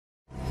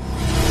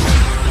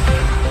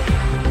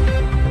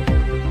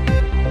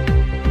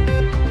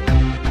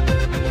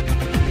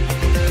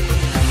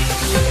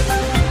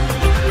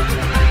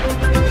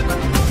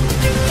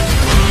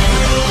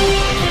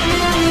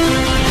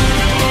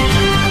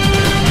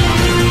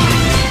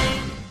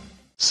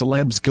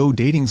Celebs Go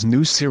Dating's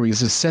new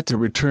series is set to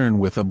return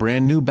with a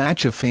brand new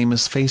batch of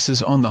famous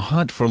faces on the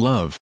hunt for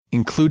love,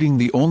 including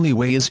The Only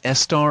Way Is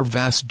star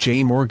Vas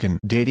J Morgan.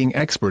 Dating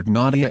expert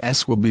Nadia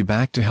Es will be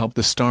back to help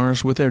the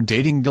stars with their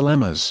dating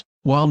dilemmas,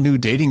 while new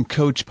dating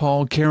coach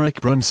Paul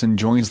Carrick Brunson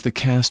joins the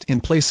cast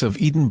in place of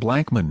Eden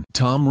Blackman.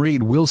 Tom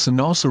Reed Wilson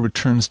also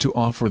returns to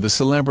offer the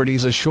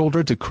celebrities a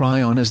shoulder to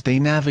cry on as they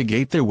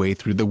navigate their way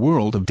through the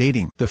world of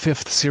dating. The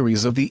fifth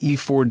series of the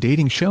E4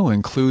 dating show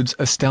includes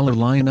a stellar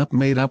lineup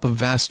made up of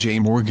Vas J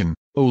Morgan,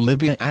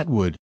 Olivia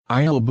Atwood,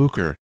 Isle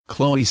Booker,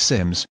 Chloe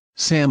Sims,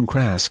 Sam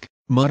Krask,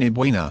 Money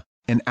Buena,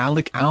 and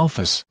Alec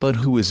Alphas. But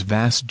who is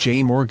Vas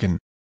J Morgan?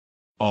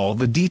 All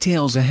the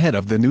details ahead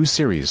of the new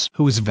series.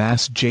 Who is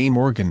Vas J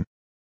Morgan?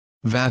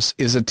 Vas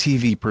is a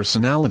TV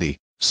personality,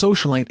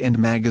 socialite and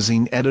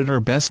magazine editor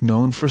best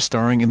known for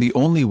starring in The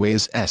Only Way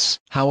Is.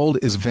 How old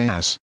is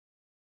Vas?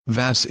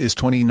 Vas is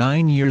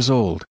 29 years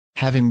old,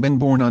 having been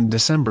born on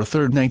December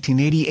 3,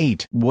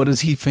 1988. What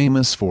is he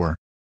famous for?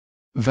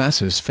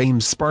 Vas's fame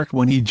sparked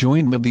when he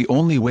joined The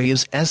Only Way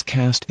Is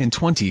cast in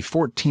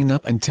 2014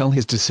 up until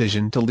his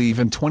decision to leave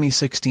in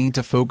 2016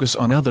 to focus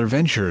on other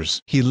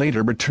ventures. He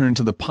later returned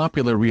to the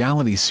popular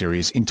reality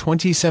series in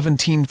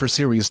 2017 for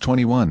Series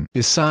 21.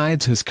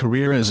 Besides his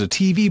career as a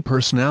TV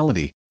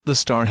personality, the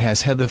star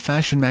has head the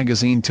fashion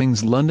magazine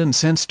Tings London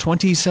since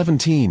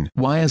 2017.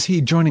 Why is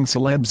he joining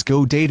Celebs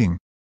Go Dating?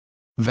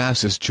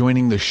 Vas is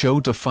joining the show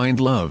to find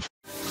love.